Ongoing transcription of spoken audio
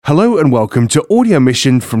Hello and welcome to Audio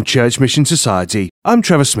Mission from Church Mission Society. I'm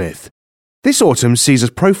Trevor Smith. This autumn sees us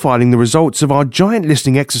profiling the results of our giant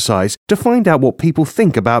listening exercise to find out what people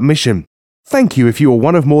think about mission. Thank you if you are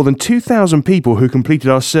one of more than 2,000 people who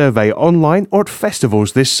completed our survey online or at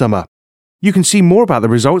festivals this summer. You can see more about the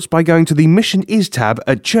results by going to the Mission Is tab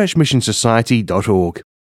at churchmissionsociety.org.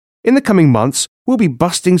 In the coming months, we'll be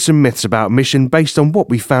busting some myths about mission based on what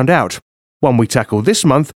we found out. One we tackle this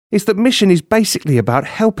month is that mission is basically about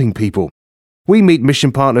helping people. We meet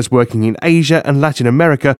mission partners working in Asia and Latin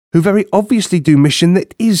America who very obviously do mission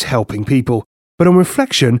that is helping people. But on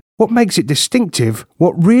reflection, what makes it distinctive,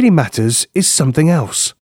 what really matters, is something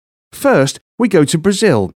else. First, we go to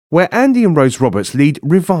Brazil, where Andy and Rose Roberts lead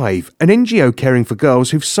Revive, an NGO caring for girls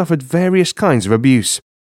who've suffered various kinds of abuse.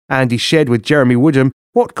 Andy shared with Jeremy Woodham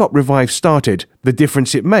what got Revive started, the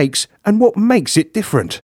difference it makes, and what makes it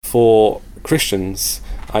different. For Christians,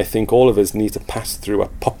 I think all of us need to pass through a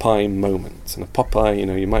Popeye moment. And a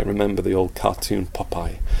Popeye, you might remember the old cartoon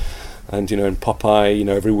Popeye. And, in Popeye,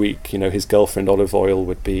 every week, his girlfriend Olive Oyl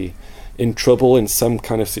would be in trouble in some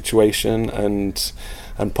kind of situation, and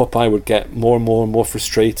Popeye would get more and more and more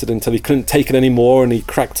frustrated until he couldn't take it anymore, and he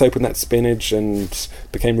cracked open that spinach and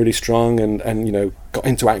became really strong and got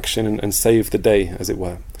into action and saved the day, as it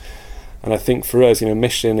were. And I think for us,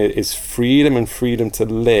 mission is freedom and freedom to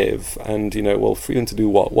live, and freedom to do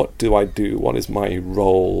what? What do I do? What is my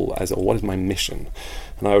role what is my mission?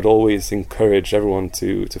 And I would always encourage everyone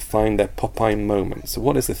to find their Popeye moment. So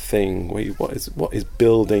what is the thing? What is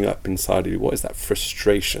building up inside of you? What is that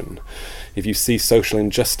frustration? If you see social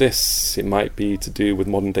injustice, it might be to do with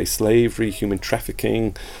modern day slavery, human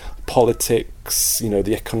trafficking, politics,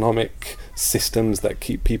 the economic systems that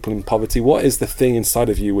keep people in poverty. What is the thing inside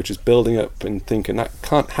of you which is building up and thinking that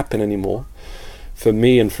can't happen anymore? For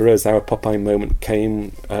me and for us, our Popeye moment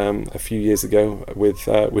came a few years ago with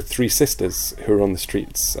three sisters who were on the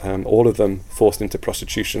streets, all of them forced into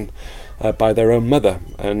prostitution by their own mother.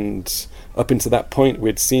 And up until that point,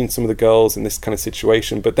 we'd seen some of the girls in this kind of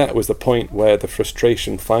situation, but that was the point where the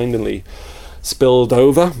frustration finally spilled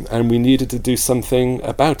over and we needed to do something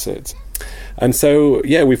about it. And so,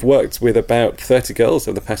 we've worked with about 30 girls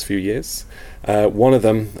over the past few years. One of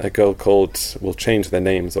them, a girl called, we'll change their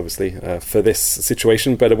names obviously for this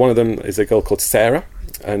situation, but one of them is a girl called Sarah.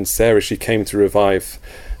 And Sarah, she came to Revive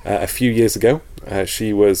a few years ago.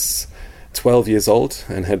 She was 12 years old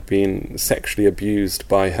and had been sexually abused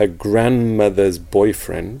by her grandmother's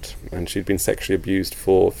boyfriend. And she'd been sexually abused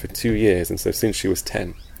for 2 years, and so since she was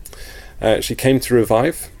 10. She came to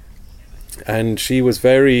Revive, and she was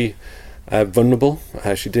very vulnerable.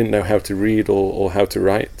 She didn't know how to read or how to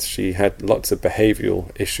write. She had lots of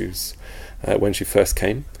behavioural issues when she first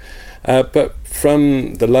came. But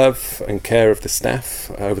from the love and care of the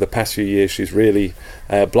staff over the past few years, she's really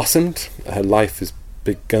blossomed. Her life has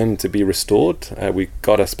begun to be restored. We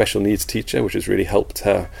got a special needs teacher, which has really helped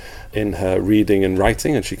her in her reading and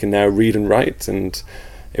writing, and she can now read and write. And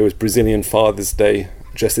it was Brazilian Father's Day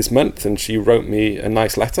just this month, and she wrote me a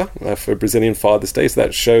nice letter for Brazilian Father's Day, so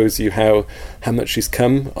that shows you how much she's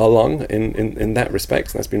come along in that respect,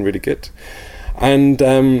 and that's been really good.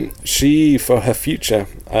 And she, for her future,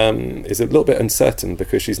 is a little bit uncertain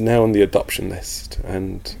because she's now on the adoption list,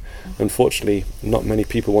 and unfortunately not many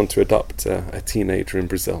people want to adopt a teenager in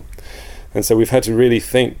Brazil. And so we've had to really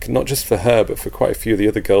think, not just for her but for quite a few of the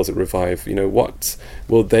other girls at Revive, what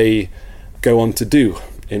will they go on to do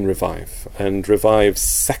in Revive. And Revive's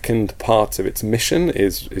second part of its mission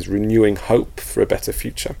is renewing hope for a better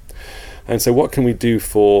future. And so what can we do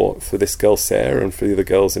for this girl Sarah and for the other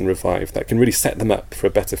girls in Revive that can really set them up for a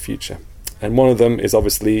better future? And one of them is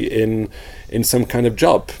obviously in some kind of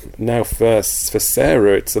job. Now for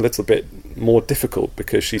Sarah, it's a little bit more difficult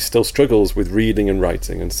because she still struggles with reading and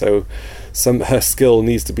writing, and so her skill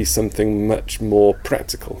needs to be something much more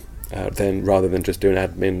practical rather than just doing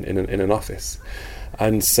admin in an office.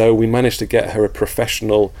 And so we managed to get her a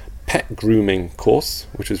professional pet grooming course,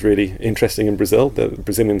 which is really interesting in Brazil. The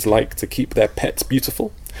Brazilians like to keep their pets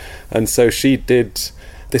beautiful. And so she did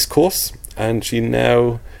this course, and she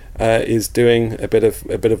now is doing a bit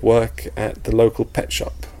of work at the local pet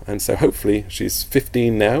shop. And so hopefully she's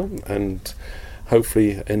 15 now, and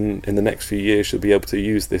hopefully in the next few years she'll be able to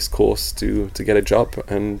use this course to get a job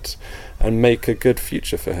and make a good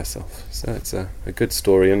future for herself. So it's a good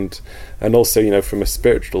story, and also from a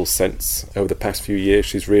spiritual sense, over the past few years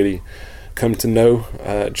she's really come to know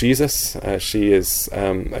Jesus. She is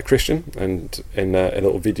a Christian, and in a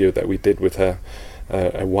little video that we did with her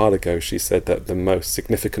a while ago, she said that the most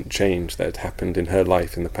significant change that had happened in her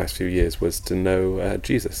life in the past few years was to know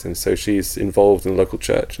Jesus, and so she's involved in the local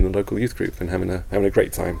church and the local youth group and having a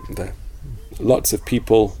great time there. Lots of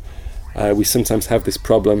people, we sometimes have this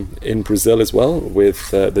problem in Brazil as well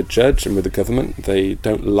with the judge and with the government. They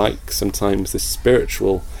don't like sometimes the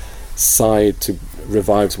spiritual side to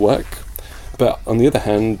Revive's work, but on the other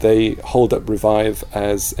hand, they hold up Revive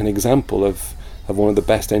as an example of one of the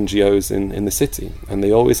best NGOs in the city, and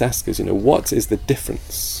they always ask us, what is the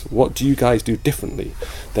difference? What do you guys do differently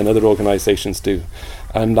than other organisations do?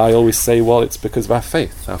 And I always say, well, it's because of our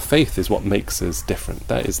faith. Our faith is what makes us different.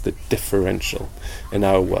 That is the differential in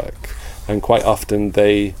our work. And quite often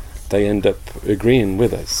they end up agreeing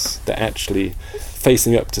with us that actually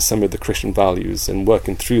facing up to some of the Christian values and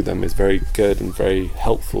working through them is very good and very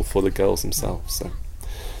helpful for the girls themselves. So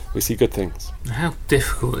we see good things. How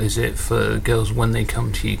difficult is it for girls when they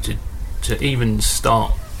come to you to even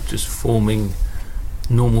start just forming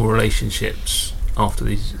normal relationships after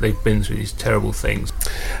they've been through these terrible things?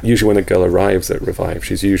 Usually when a girl arrives at Revive,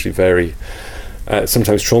 she's usually very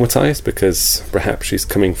sometimes traumatised because perhaps she's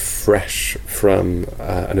coming fresh from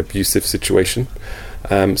an abusive situation.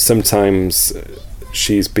 Sometimes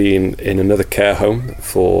she's been in another care home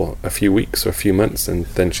for a few weeks or a few months, and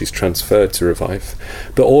then she's transferred to Revive.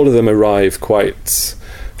 But all of them arrive quite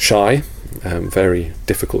shy, very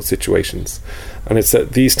difficult situations. And it's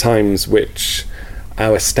at these times which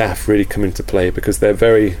our staff really come into play, because they're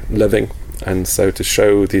very loving. And so to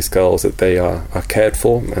show these girls that they are cared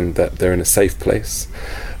for and that they're in a safe place.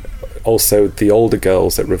 Also, the older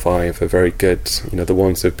girls at Revive are very good. The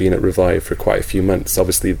ones who've been at Revive for quite a few months,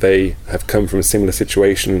 obviously they have come from a similar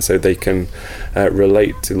situation, and so they can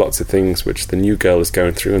relate to lots of things which the new girl is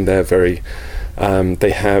going through, and they're very they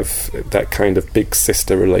have that kind of big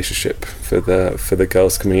sister relationship for the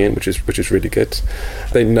girls coming in, which is really good.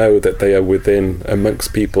 They know that they are within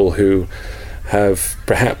amongst people who have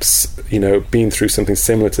perhaps been through something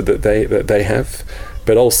similar to that they have,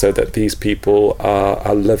 but also that these people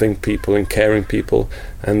are loving people and caring people,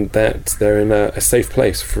 and that they're in a safe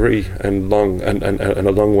place, free and long and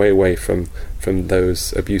a long way away from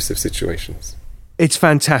those abusive situations. It's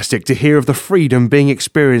fantastic to hear of the freedom being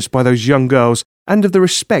experienced by those young girls and of the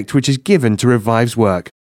respect which is given to Revive's work.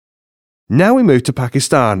 Now we move to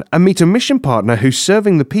Pakistan and meet a mission partner who's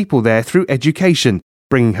serving the people there through education,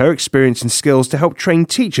 bringing her experience and skills to help train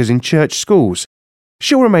teachers in church schools.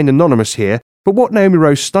 She'll remain anonymous here, but what Naomi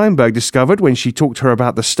Rose Steinberg discovered when she talked to her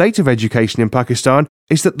about the state of education in Pakistan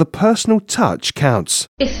is that the personal touch counts.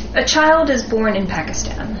 If a child is born in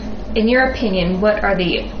Pakistan, in your opinion, what are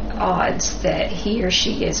the odds that he or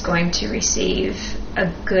she is going to receive a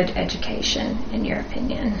good education, in your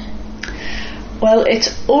opinion? Well,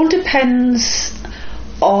 it all depends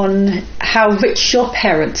on how rich your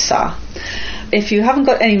parents are. If you haven't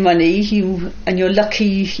got any money and you're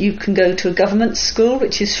lucky, you can go to a government school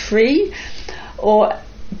which is free, or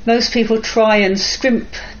most people try and scrimp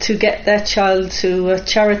to get their child to a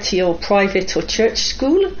charity or private or church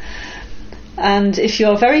school. And if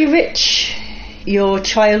you're very rich, your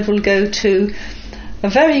child will go to a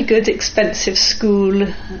very good expensive school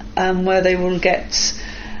where they will get,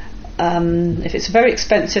 if it's very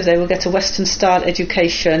expensive, they will get a Western style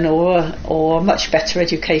education or a much better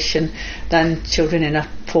education than children in a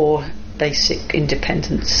poor basic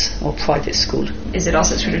independence or private school. Is it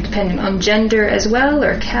also sort of dependent on gender as well,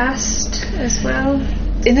 or caste as well?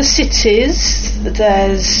 In the cities,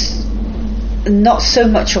 there's not so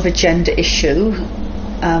much of a gender issue,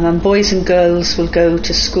 and boys and girls will go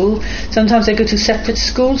to school. Sometimes they go to separate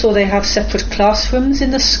schools, or they have separate classrooms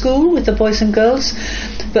in the school with the boys and girls,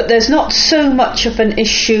 but there's not so much of an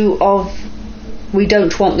issue of we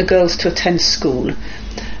don't want the girls to attend school.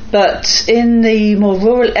 But in the more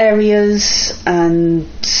rural areas and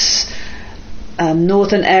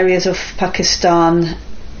northern areas of Pakistan,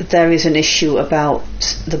 there is an issue about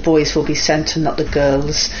the boys will be sent and not the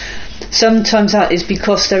girls. Sometimes that is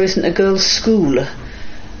because there isn't a girls' school,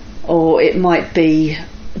 or it might be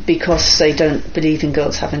because they don't believe in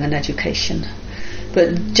girls having an education.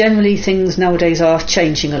 But generally things nowadays are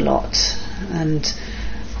changing a lot, and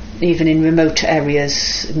even in remote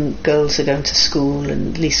areas, girls are going to school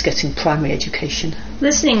and at least getting primary education.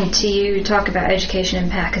 Listening to you talk about education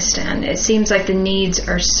in Pakistan, it seems like the needs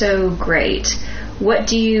are so great. What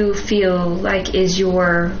do you feel like is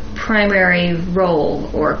your primary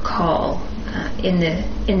role or call in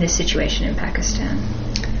this situation in Pakistan?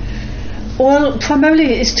 Well, primarily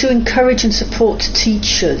it is to encourage and support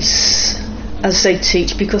teachers as they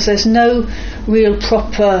teach, because there's no real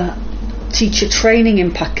proper teacher training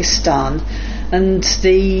in Pakistan, and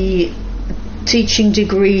the teaching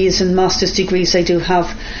degrees and master's degrees they do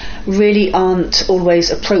have really aren't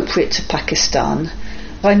always appropriate to Pakistan.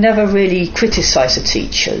 I never really criticise the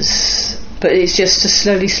teachers, but it's just to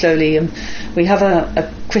slowly, we have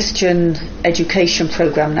a Christian education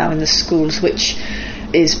programme now in the schools which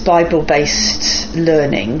is Bible-based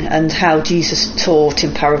learning and how Jesus taught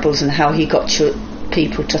in parables and how he got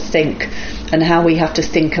people to think and how we have to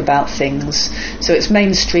think about things. So it's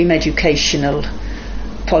mainstream educational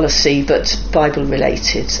policy but Bible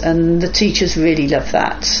related, and the teachers really love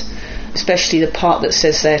that, especially the part that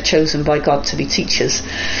says they're chosen by God to be teachers.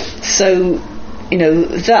 So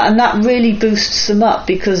that really boosts them up,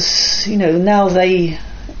 because now they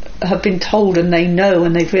have been told and they know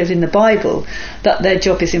and they've read in the Bible that their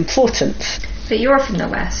job is important. But you're from the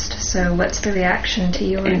West, so what's the reaction to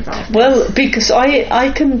your involvement? Well, because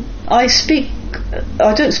I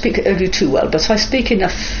don't speak Urdu too well, but I speak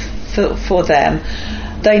enough for them.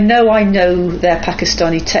 They know I know their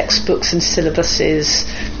Pakistani textbooks and syllabuses,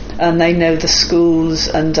 and they know the schools,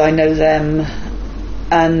 and I know them,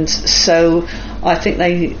 and so I think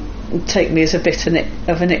they take me as a bit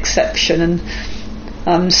of an exception.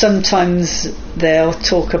 And sometimes they'll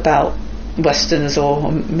talk about Westerners or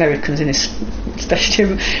Americans,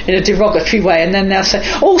 especially in a derogatory way, and then they'll say,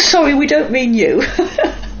 "Oh, sorry, we don't mean you."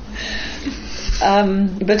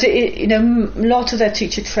 But a lot of their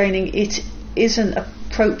teacher training, it isn't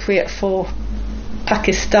appropriate for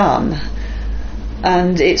Pakistan,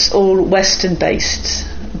 and it's all Western based.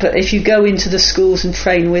 But if you go into the schools and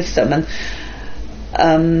train with them,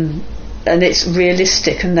 and it's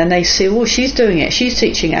realistic, and then they say, "Well, she's doing it. She's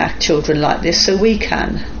teaching our children like this, so we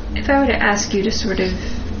can." If I were to ask you to sort of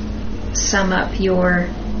sum up your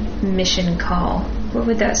mission call, what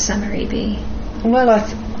would that summary be? Well,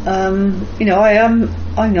 I'm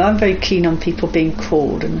very keen on people being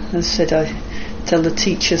called, and as I said, I tell the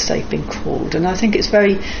teachers they've been called, and I think it's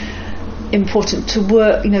very important to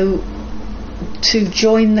work, to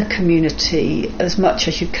join the community as much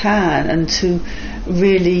as you can, and to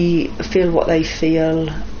really feel what they feel,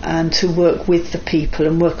 and to work with the people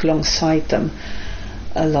and work alongside them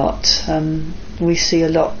a lot. We see a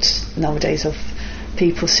lot nowadays of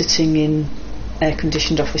people sitting in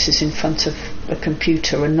air-conditioned offices in front of a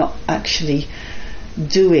computer and not actually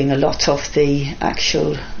doing a lot of the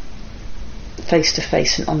actual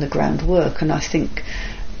face-to-face and on-the-ground work. And I think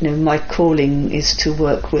my calling is to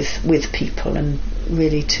work with people and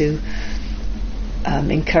really to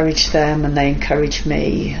encourage them, and they encourage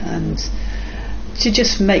me, and to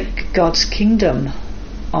just make God's kingdom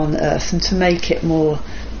on earth, and to make it more,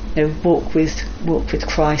 walk with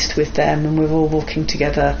Christ with them, and we're all walking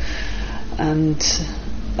together. And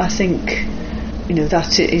I think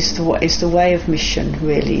that is the way of mission,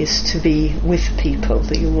 really, is to be with people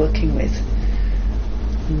that you're working with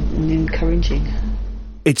and encouraging.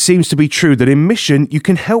 It seems to be true that in mission you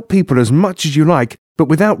can help people as much as you like, but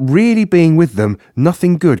without really being with them,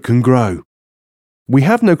 nothing good can grow. We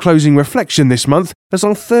have no closing reflection this month, as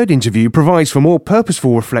our third interview provides for more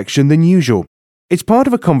purposeful reflection than usual. It's part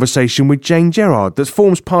of a conversation with Jane Gerard that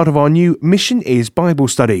forms part of our new Mission Is Bible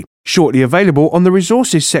study, shortly available on the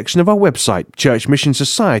resources section of our website,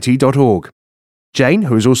 churchmissionsociety.org. Jane,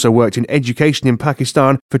 who has also worked in education in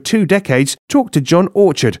Pakistan for 2 decades, talked to John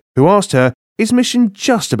Orchard, who asked her, is mission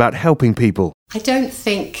just about helping people? I don't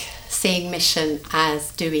think seeing mission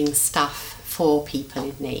as doing stuff for people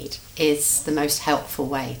in need is the most helpful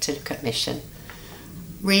way to look at mission.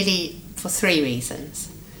 Really, for 3 reasons.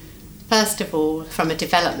 First of all, from a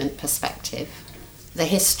development perspective, the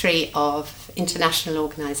history of international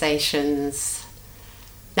organisations,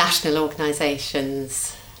 national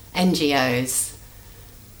organisations, NGOs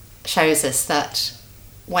shows us that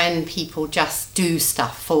when people just do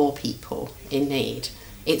stuff for people in need,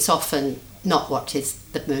 it's often not what is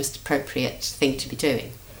the most appropriate thing to be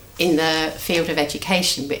doing. In the field of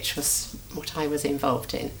education, which was what I was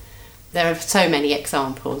involved in, there are so many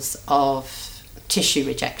examples of tissue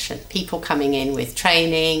rejection. People coming in with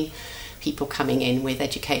training, people coming in with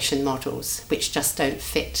education models which just don't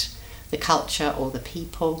fit the culture or the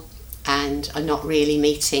people and are not really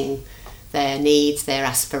meeting their needs, their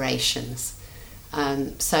aspirations.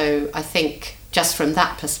 So I think just from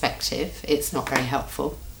that perspective, it's not very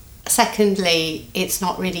helpful. Secondly, it's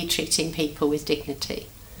not really treating people with dignity.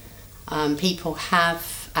 People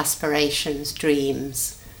have aspirations,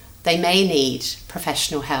 dreams. They may need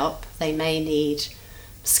professional help, they may need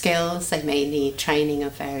skills, they may need training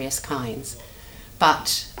of various kinds,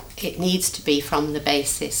 but it needs to be from the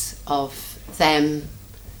basis of them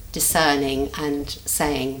discerning and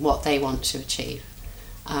saying what they want to achieve.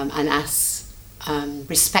 And as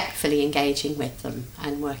respectfully engaging with them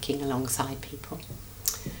and working alongside people.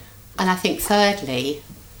 And I think thirdly,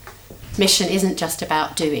 mission isn't just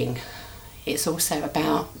about doing, it's also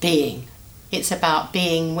about being. It's about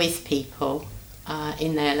being with people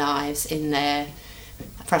in their lives, in their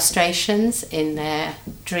frustrations, in their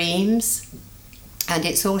dreams, and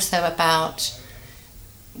it's also about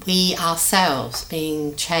we ourselves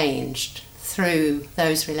being changed through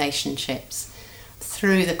those relationships,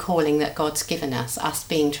 through the calling that God's given us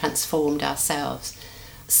being transformed ourselves,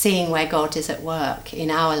 seeing where God is at work in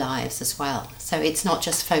our lives as well. So it's not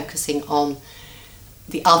just focusing on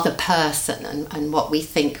the other person and what we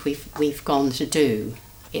think we've gone to do.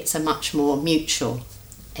 It's a much more mutual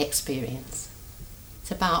experience.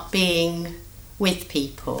 It's about being with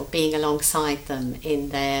people, being alongside them in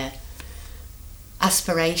their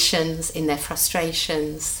aspirations, in their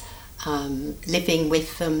frustrations, living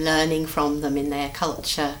with them, learning from them in their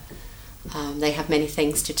culture. They have many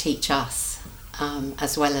things to teach us,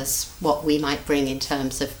 as well as what we might bring in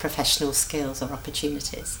terms of professional skills or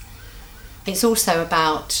opportunities. It's also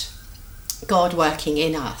about God working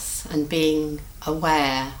in us and being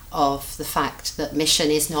aware of the fact that mission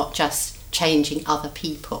is not just changing other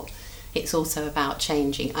people, it's also about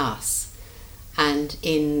changing us. And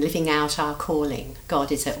in living out our calling,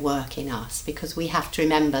 God is at work in us, because we have to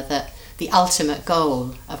remember that the ultimate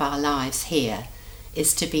goal of our lives here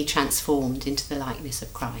is to be transformed into the likeness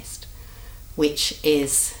of Christ, which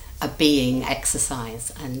is a being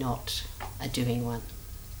exercise and not a doing one.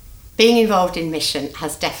 Being involved in mission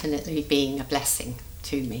has definitely been a blessing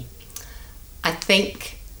to me. I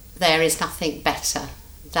think there is nothing better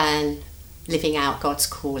than living out God's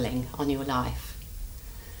calling on your life.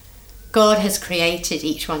 God has created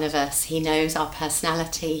each one of us. He knows our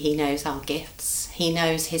personality, He knows our gifts, He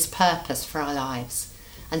knows His purpose for our lives.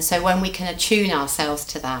 And so when we can attune ourselves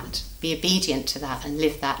to that, be obedient to that and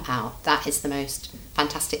live that out, that is the most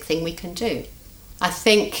fantastic thing we can do. I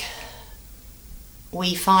think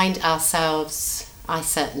we find ourselves, I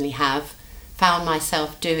certainly have, found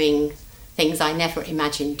myself doing things I never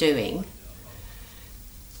imagined doing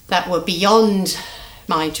that were beyond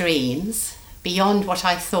my dreams, beyond what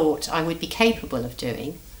I thought I would be capable of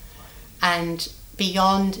doing, and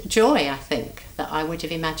beyond joy, I think, that I would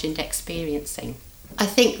have imagined experiencing. I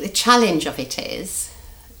think the challenge of it is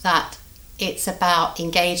that it's about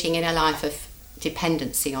engaging in a life of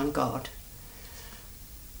dependency on God,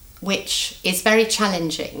 which is very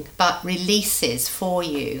challenging, but releases for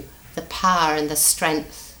you the power and the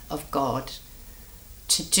strength of God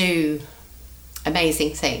to do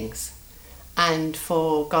amazing things and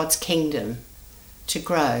for God's kingdom to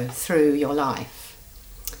grow through your life.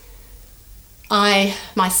 I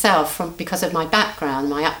myself, because of my background,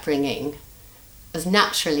 my upbringing, was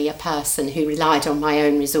naturally a person who relied on my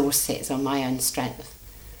own resources, on my own strength.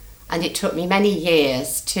 And it took me many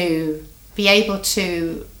years to be able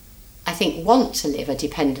to, I think, want to live a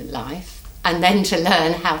dependent life and then to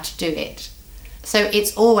learn how to do it. So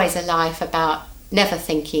it's always a life about never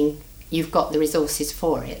thinking you've got the resources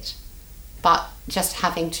for it, but just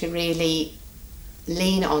having to really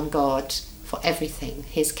lean on God for everything,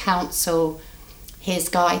 His counsel, His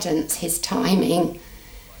guidance, His timing,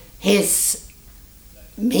 His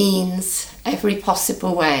means, every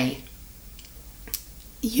possible way.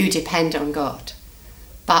 You depend on God.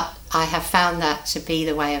 But I have found that to be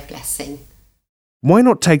the way of blessing. Why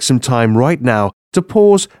not take some time right now to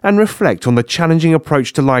pause and reflect on the challenging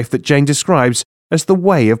approach to life that Jane describes as the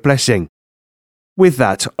way of blessing? With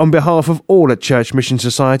that, on behalf of all at Church Mission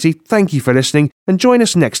Society, thank you for listening, and join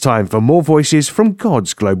us next time for more voices from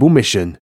God's global mission.